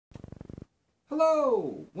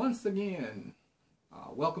Hello, once again.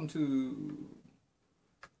 Welcome to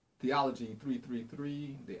Theology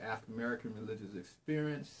 333, the African American Religious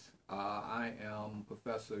Experience. I am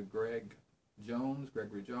Professor Gregory Jones,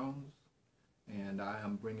 and I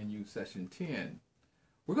am bringing you session 10.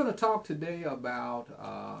 We're going to talk today about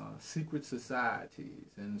secret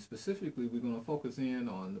societies, and specifically we're going to focus in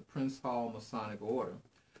on the Prince Hall Masonic Order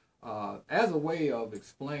as a way of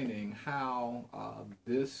explaining how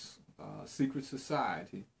this secret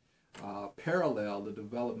society paralleled the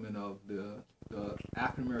development of the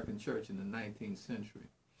African American church in the 19th century.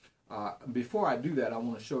 Before I do that, I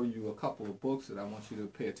want to show you a couple of books that I want you to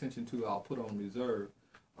pay attention to. I'll put on reserve.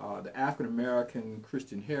 The African American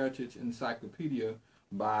Christian Heritage Encyclopedia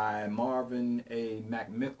by Marvin A.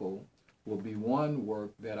 McMickle will be one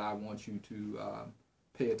work that I want you to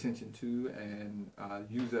pay attention to and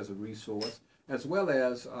use as a resource, as well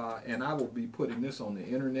as, and I will be putting this on the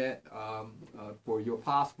internet for your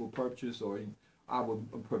possible purchase, or I will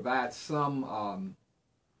provide some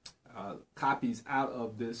copies out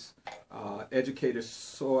of this educator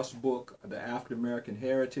source book, The African American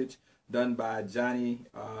Heritage, done by Johnny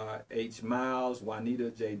H. Miles,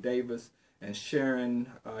 Juanita J. Davis, and Sharon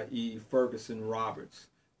E. Ferguson Roberts,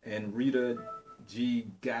 and Rita G.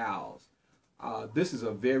 Gowles. This is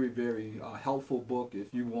a very, very helpful book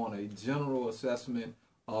if you want a general assessment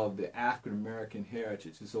of the African American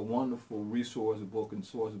heritage. It's a wonderful resource book and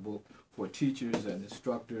source book for teachers and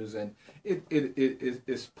instructors, and it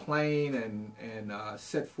is plain and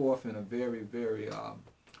set forth in a very, very,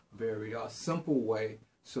 very simple way,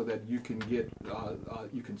 so that you can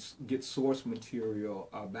get source material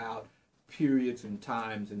about periods and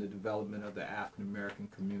times in the development of the African American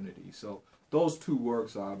community. So those two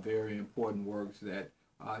works are very important works that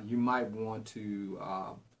you might want to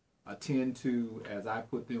attend to as I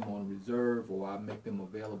put them on reserve, or I make them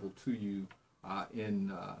available to you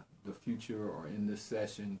in the future or in this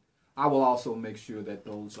session. I will also make sure that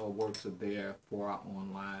those works are there for our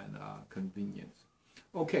online convenience.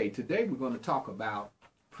 Okay, today we're going to talk about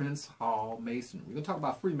Prince Hall Masonry. We're going to talk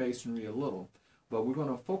about Freemasonry a little, but we're going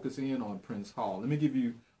to focus in on Prince Hall. Let me give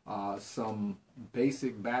you some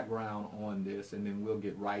basic background on this, and then we'll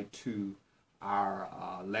get right to our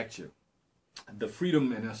lecture. The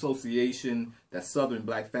freedom and association that Southern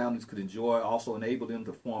black families could enjoy also enabled them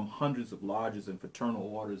to form hundreds of lodges and fraternal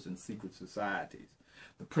orders and secret societies.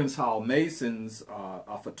 The Prince Hall Masons,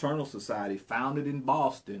 a fraternal society founded in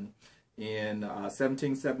Boston in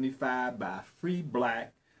 1775 by a free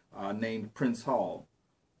black named Prince Hall,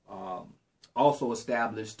 also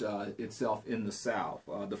established itself in the South.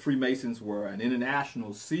 The Freemasons were an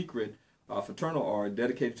international secret fraternal order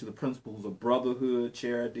dedicated to the principles of brotherhood,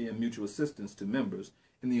 charity, and mutual assistance to members.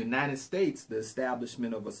 In the United States, the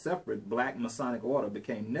establishment of a separate black Masonic order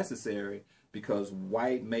became necessary because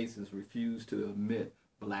white Masons refused to admit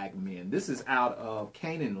black men. This is out of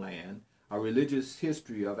Canaan Land, A Religious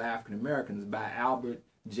History of African Americans by Albert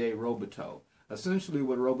J. Roboteau. Essentially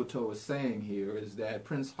what Roboteau is saying here is that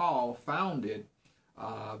Prince Hall founded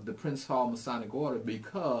the Prince Hall Masonic Order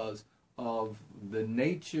because of the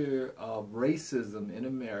nature of racism in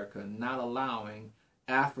America, not allowing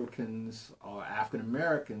Africans or African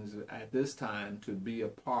Americans at this time to be a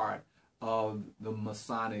part of the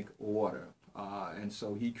Masonic Order. And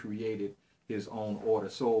so he created his own order.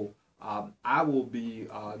 So I will be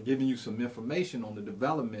giving you some information on the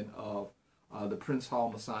development of the Prince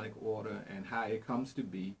Hall Masonic Order and how it comes to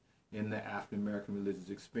be in the African American religious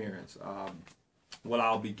experience. What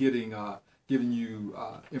I'll be giving you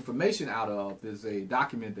information out of is a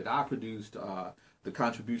document that I produced, the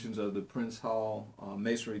contributions of the Prince Hall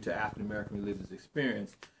Masonry to African American religious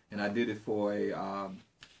experience, and I did it for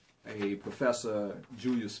a Professor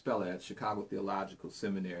Julius Speller at Chicago Theological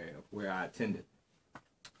Seminary, where I attended.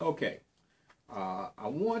 Okay, I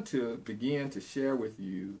want to begin to share with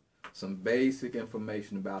you some basic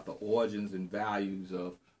information about the origins and values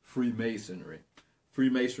of Freemasonry.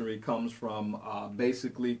 Freemasonry comes from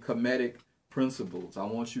basically Kemetic principles. I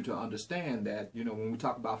want you to understand that, you know, when we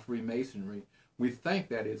talk about Freemasonry, we think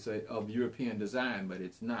that it's of European design, but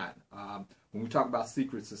it's not. When we talk about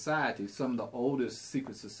secret societies, some of the oldest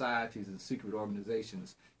secret societies and secret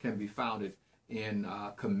organizations can be founded in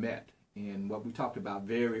Kemet, in what we talked about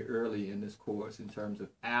very early in this course in terms of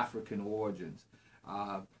African origins.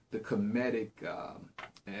 The Kemetic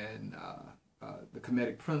the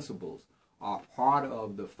Kemetic principles are part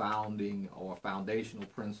of the founding or foundational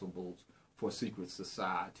principles for secret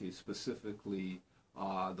societies, specifically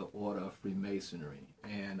the Order of Freemasonry.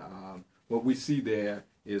 And what we see there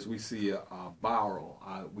is we see a barrel.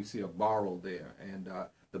 We see a barrel there, and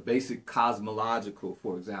the basic cosmological,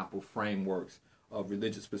 for example, frameworks of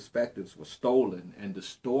religious perspectives were stolen and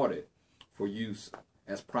distorted for use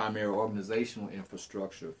as primary organizational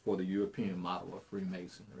infrastructure for the European model of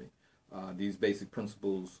Freemasonry. These basic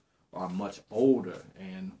principles are much older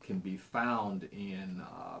and can be found in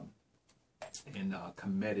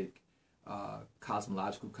Kemetic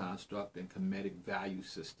cosmological construct and Kemetic value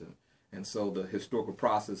system. And so the historical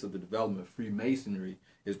process of the development of Freemasonry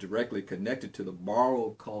is directly connected to the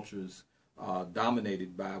borrowed cultures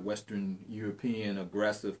dominated by Western European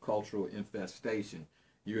aggressive cultural infestation.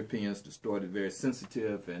 Europeans distorted very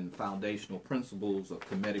sensitive and foundational principles of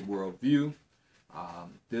Kemetic worldview.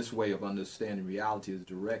 This way of understanding reality is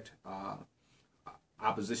direct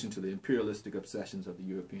opposition to the imperialistic obsessions of the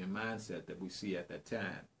European mindset that we see at that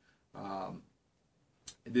time.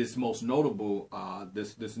 This most notable,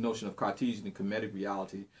 this notion of Cartesian and Kemetic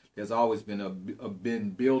reality has always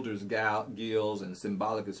been builders' guilds and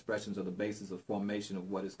symbolic expressions of the basis of formation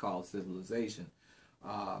of what is called civilization.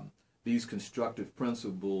 These constructive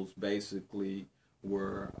principles basically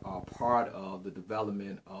were part of the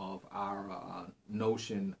development of our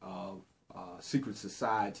notion of secret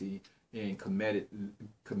society in Kemetic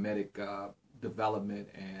development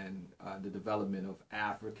and the development of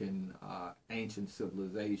African ancient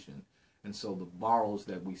civilization. And so the borrows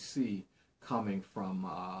that we see coming from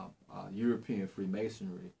European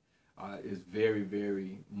Freemasonry is very,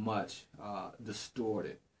 very much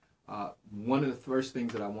distorted. One of the first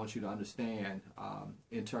things that I want you to understand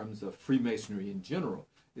in terms of Freemasonry in general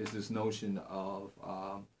is this notion of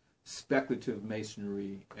speculative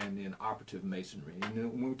masonry and then operative masonry. And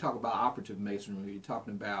when we talk about operative masonry, you're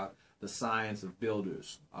talking about the science of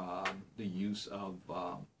builders, the use of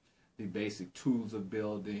the basic tools of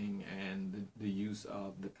building, and the use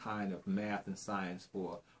of the kind of math and science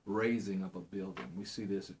for raising of a building. We see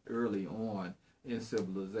this early on in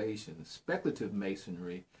civilization. Speculative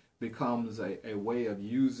masonry becomes a way of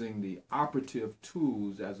using the operative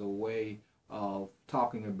tools as a way of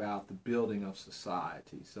talking about the building of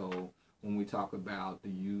society. So when we talk about the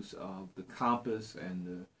use of the compass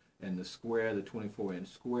and the square, the 24-inch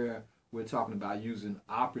square, we're talking about using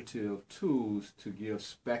operative tools to give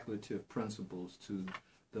speculative principles to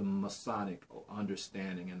the Masonic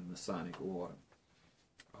understanding and the Masonic order.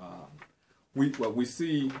 What we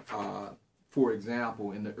see, for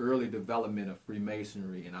example, in the early development of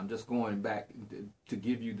Freemasonry, and I'm just going back to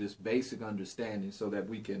give you this basic understanding so that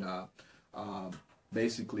we can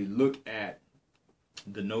basically look at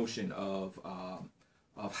the notion of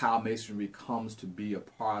how Masonry comes to be a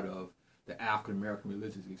part of the African American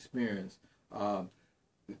religious experience.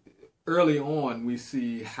 Early on, we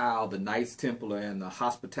see how the Knights Templar and the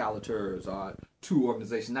Hospitallers are two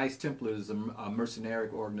organizations. Knights Templar is a mercenary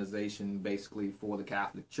organization basically for the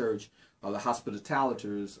Catholic Church. The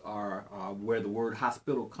Hospitallers are where the word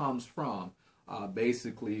hospital comes from.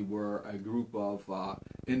 Basically were a group of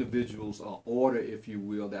individuals, order, if you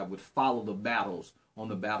will, that would follow the battles on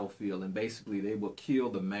the battlefield, and basically they would kill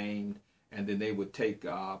the maimed, and then they would take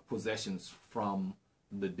possessions from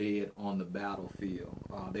the dead on the battlefield.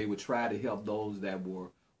 They would try to help those that were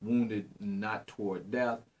wounded, not toward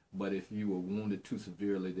death, but if you were wounded too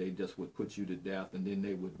severely, they just would put you to death, and then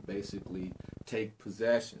they would basically take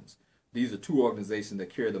possessions. These are two organizations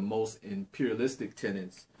that carry the most imperialistic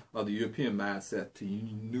tenets of the European mindset to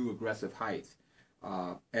new aggressive heights.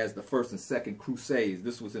 As the First and Second Crusades,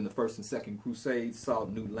 this was in the First and Second Crusades,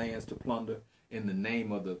 sought new lands to plunder in the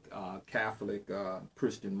name of the Catholic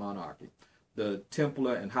Christian monarchy. The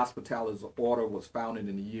Templar and Hospitallers order was founded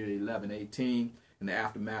in the year 1118 in the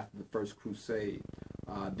aftermath of the First Crusade.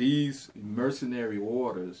 These mercenary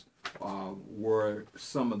orders were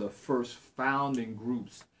some of the first founding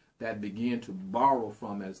groups that began to borrow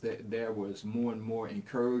from as there was more and more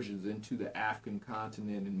incursions into the African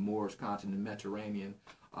continent and Moorish continent, Mediterranean.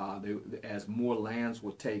 As more lands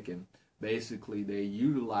were taken, basically they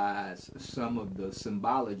utilized some of the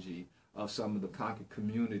symbology of some of the conquered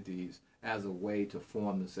communities as a way to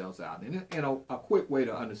form themselves out. And a quick way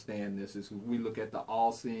to understand this is we look at the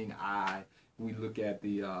all-seeing eye. We look at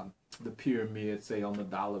the pyramid, say on the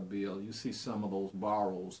dollar bill. You see some of those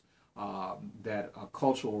borrows that are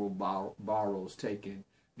cultural borrows taken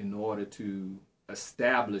in order to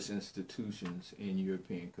establish institutions in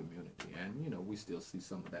European community. And, we still see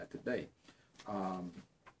some of that today.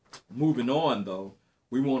 Moving on, though,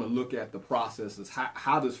 we want to look at the processes.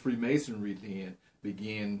 How does Freemasonry then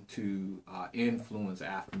begin to influence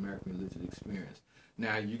African American religious experience?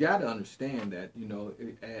 Now, you got to understand that,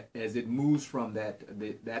 as it moves from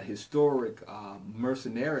that historic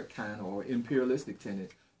mercenary kind or imperialistic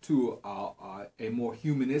tenet to a more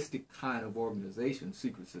humanistic kind of organization,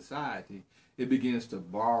 secret society, it begins to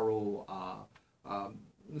borrow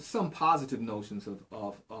some positive notions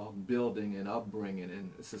of building and upbringing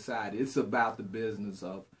in society. It's about the business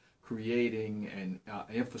of creating an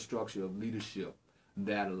infrastructure of leadership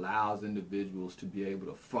that allows individuals to be able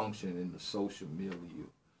to function in the social milieu.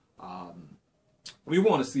 We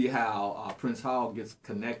want to see how Prince Hall gets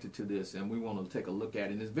connected to this, and we want to take a look at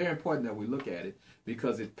it. And it's very important that we look at it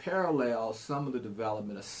because it parallels some of the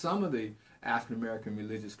development of some of the African American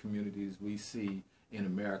religious communities we see in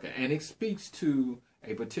America. And it speaks to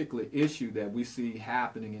a particular issue that we see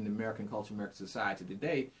happening in American culture, American society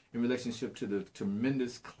today in relationship to the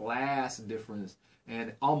tremendous class difference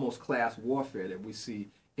and almost class warfare that we see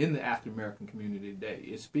in the African American community today.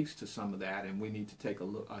 It speaks to some of that, and we need to take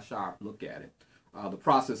a sharp look at it. The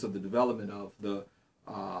process of the development of the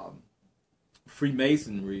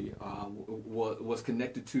Freemasonry was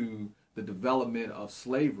connected to the development of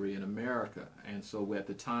slavery in America. And so at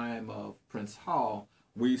the time of Prince Hall,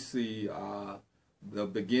 we see the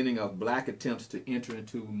beginning of black attempts to enter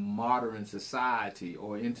into modern society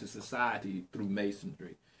or into society through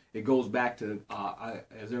Masonry. It goes back to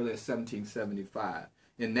as early as 1775.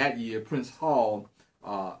 In that year, Prince Hall,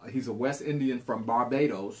 he's a West Indian from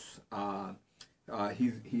Barbados.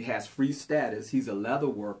 He has free status. He's a leather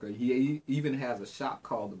worker. He even has a shop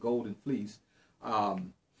called the Golden Fleece.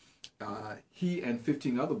 He and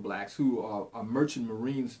 15 other blacks who are merchant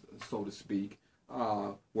marines, so to speak,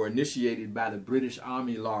 were initiated by the British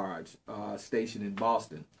Army Lodge stationed in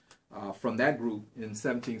Boston. From that group in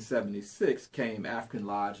 1776 came African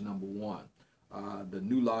Lodge Number 1. The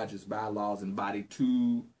new lodge's bylaws embodied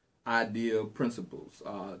two ideal principles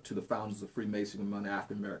to the founders of Freemasonry among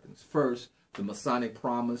African Americans. First, the Masonic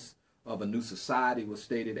promise of a new society was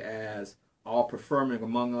stated as all preferment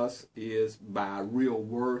among us is by real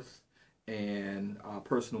worth and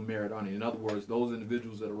personal merit only. In other words, those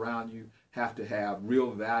individuals that are around you have to have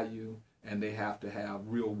real value and they have to have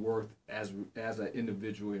real worth as an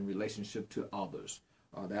individual in relationship to others.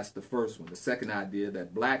 That's the first one. The second idea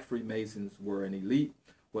that black Freemasons were an elite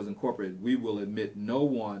was incorporated. We will admit no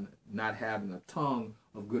one not having a tongue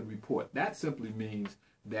of good report. That simply means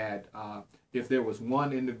that if there was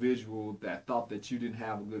one individual that thought that you didn't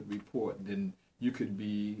have a good report, then you could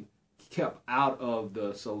be kept out of the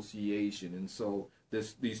association. And so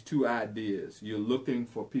these two ideas, you're looking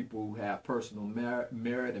for people who have personal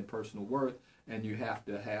merit and personal worth, and you have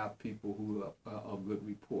to have people who are of good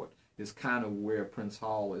report. It's kind of where Prince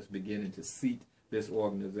Hall is beginning to seat this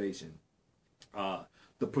organization.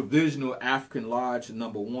 The Provisional African Lodge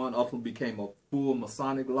Number 1 ultimately became a full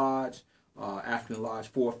Masonic lodge, African Lodge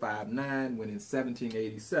 459, when in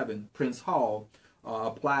 1787 Prince Hall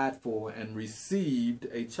applied for and received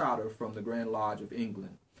a charter from the Grand Lodge of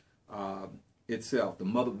England itself,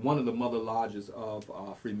 one of the mother lodges of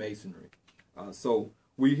Freemasonry. So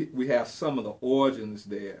we have some of the origins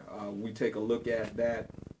there. We take a look at that.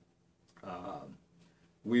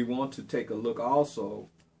 We want to take a look also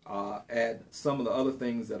at some of the other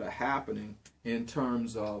things that are happening in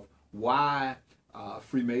terms of why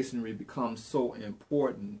Freemasonry becomes so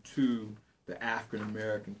important to the African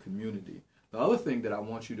American community. The other thing that I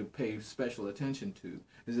want you to pay special attention to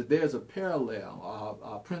is that there's a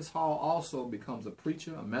parallel. Prince Hall also becomes a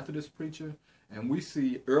preacher, a Methodist preacher, and we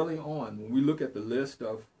see early on, when we look at the list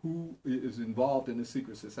of who is involved in the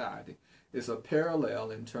secret society, it's a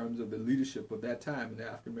parallel in terms of the leadership of that time in the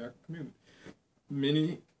African American community.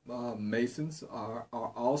 Many Masons are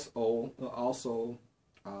also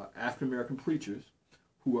African American preachers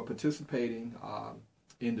who are participating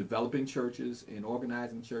in developing churches, in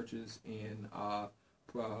organizing churches, in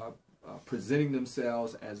presenting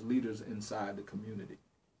themselves as leaders inside the community.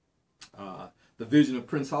 The vision of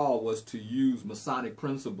Prince Hall was to use Masonic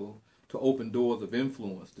principle to open doors of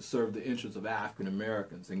influence to serve the interests of African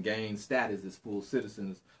Americans and gain status as full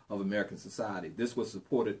citizens of American society. This was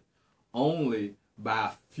supported only by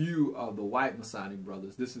a few of the white Masonic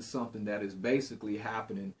brothers. This is something that is basically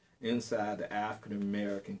happening inside the African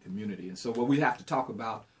American community. And so what we have to talk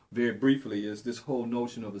about very briefly is this whole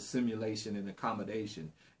notion of assimilation and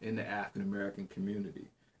accommodation in the African American community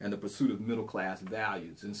and the pursuit of middle class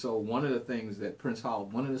values. And so one of the things that Prince Hall,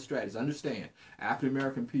 one of the strategies, understand, African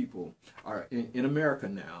American people are in America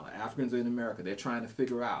now, Africans in America, they're trying to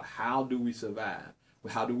figure out, how do we survive?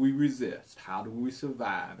 How do we resist? How do we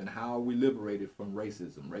survive? And how are we liberated from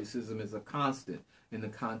racism? Racism is a constant in the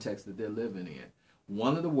context that they're living in.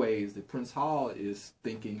 One of the ways that Prince Hall is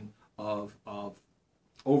thinking of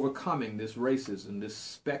overcoming this racism, this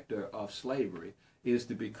specter of slavery, is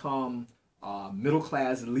to become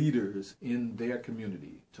middle-class leaders in their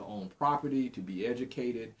community to own property, to be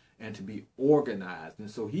educated, and to be organized. And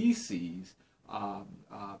so he sees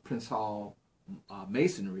Prince Hall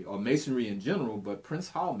Masonry, or Masonry in general, but Prince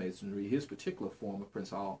Hall Masonry, his particular form of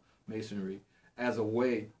Prince Hall Masonry, as a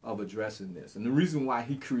way of addressing this. And the reason why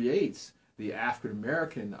he creates the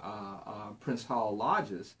African-American Prince Hall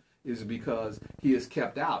lodges is because he has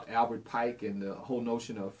kept out Albert Pike, and the whole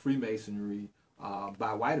notion of Freemasonry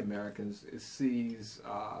by white Americans sees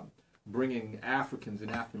bringing Africans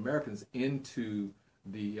and African Americans into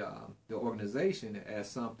the organization as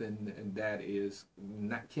something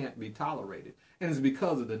that can't be tolerated, and it's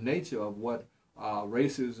because of the nature of what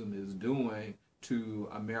racism is doing to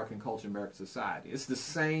American culture, American society. It's the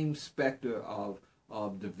same specter of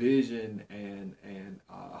division and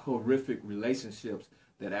horrific relationships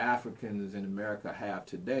that Africans in America have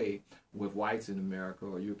today with whites in America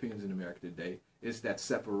or Europeans in America today. It's that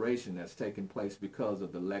separation that's taking place because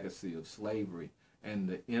of the legacy of slavery and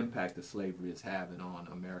the impact that slavery is having on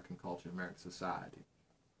American culture, American society.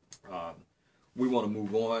 We want to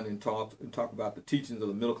move on and talk about the teachings of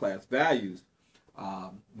the middle class values.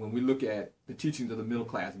 When we look at the teachings of the middle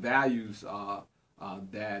class values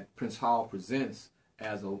that Prince Hall presents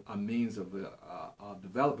as a means of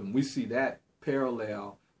development, we see that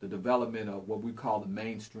parallel the development of what we call the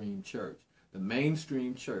mainstream church. The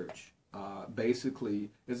mainstream church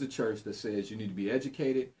basically is a church that says you need to be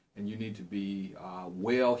educated and you need to be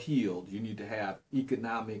well-heeled. You need to have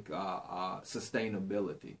economic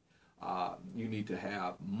sustainability. You need to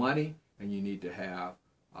have money, and you need to have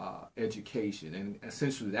education. And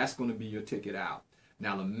essentially, that's going to be your ticket out.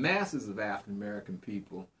 Now, the masses of African American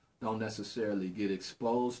people don't necessarily get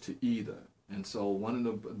exposed to either. And so one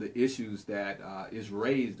of the issues that is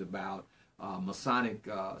raised about Masonic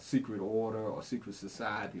secret order or secret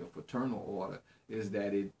society or fraternal order is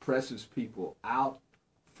that it presses people out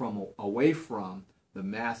away from the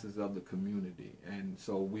masses of the community. And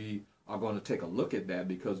so we are going to take a look at that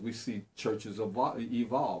because we see churches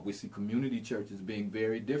evolve. We see community churches being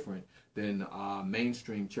very different than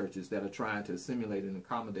mainstream churches that are trying to assimilate and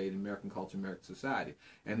accommodate American culture, American society.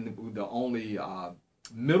 And the only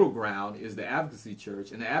middle ground is the advocacy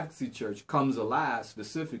church, and the advocacy church comes alive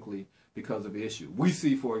specifically because of issue. We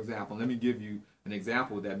see, for example, let me give you an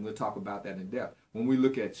example of that, and we'll talk about that in depth. When we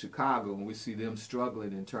look at Chicago and we see them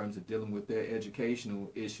struggling in terms of dealing with their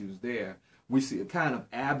educational issues there, we see a kind of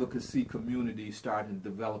advocacy community starting to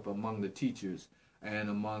develop among the teachers and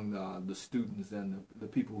among the students and the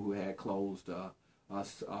people who had closed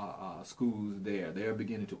schools there. They're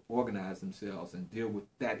beginning to organize themselves and deal with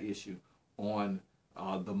that issue on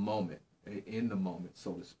the moment, in the moment,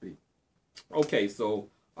 so to speak. Okay, so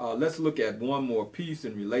let's look at one more piece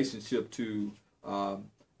in relationship to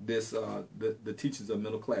the teachings of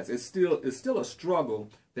middle class. It's still a struggle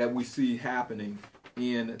that we see happening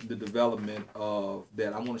in the development of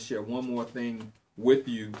that. I want to share one more thing with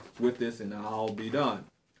you with this, and I'll be done.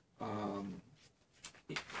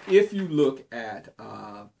 If you look at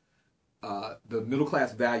the middle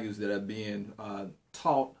class values that are being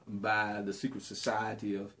taught by the secret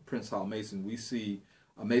society of Prince Hall Mason, we see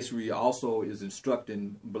Masonry also is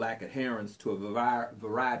instructing black adherents to a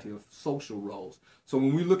variety of social roles. So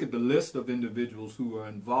when we look at the list of individuals who are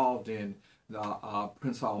involved in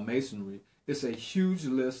Prince Hall Masonry, it's a huge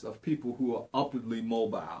list of people who are upwardly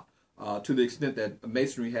mobile, to the extent that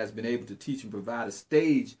Masonry has been able to teach and provide a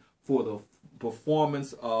stage for the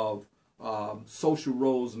performance of social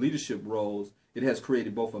roles, leadership roles. It has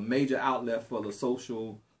created both a major outlet for the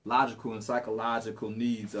social, logical, and psychological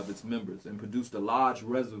needs of its members and produced a large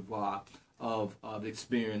reservoir of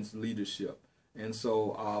experienced leadership. And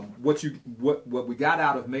so what we got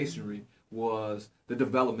out of Masonry was the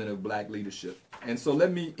development of black leadership. And so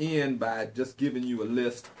let me end by just giving you a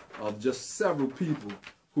list of just several people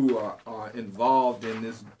who are involved in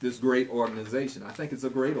this great organization. I think it's a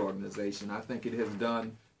great organization. I think it has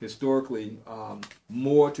done historically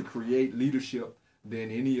more to create leadership than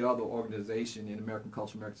any other organization in American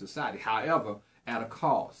culture, American society. However, at a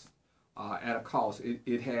cost.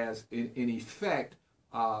 It has, in effect,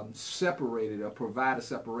 separated or provided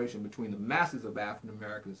separation between the masses of African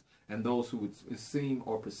Americans and those who would seem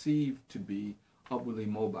or perceive to be upwardly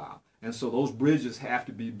mobile. And so those bridges have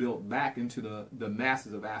to be built back into the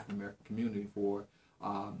masses of African American community for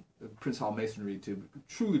Prince Hall Masonry to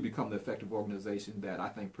truly become the effective organization that I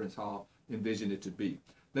think Prince Hall envisioned it to be.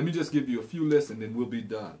 Let me just give you a few lists and then we'll be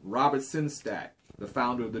done. Robert Sinstack, the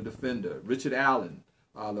founder of the Defender. Richard Allen,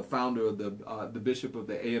 the founder of the Bishop of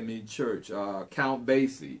the AME Church. Count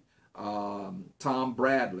Basie, Tom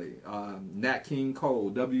Bradley, Nat King Cole,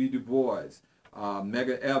 W.E. Du Bois,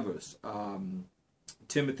 Medgar Evers,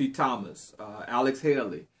 Timothy Thomas, Alex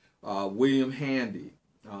Haley, William Handy,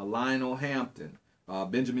 Lionel Hampton,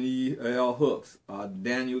 Benjamin E. L. Hooks,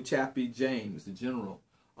 Daniel Chappie James, the General,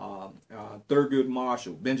 Thurgood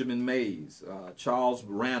Marshall, Benjamin Mays, Charles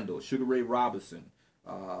Randall, Sugar Ray Robinson,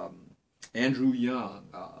 Andrew Young,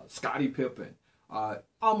 Scottie Pippen.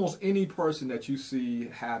 Almost any person that you see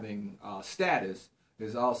having status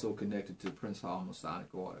is also connected to Prince Hall Masonic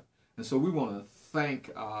Order. And so we want to thank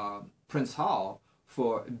Prince Hall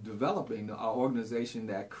for developing an organization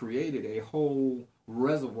that created a whole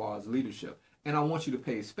reservoir of leadership. And I want you to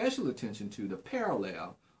pay special attention to the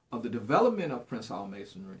parallel of the development of Prince Hall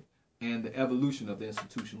Masonry and the evolution of the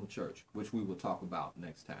institutional church, which we will talk about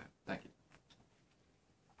next time. Thank you.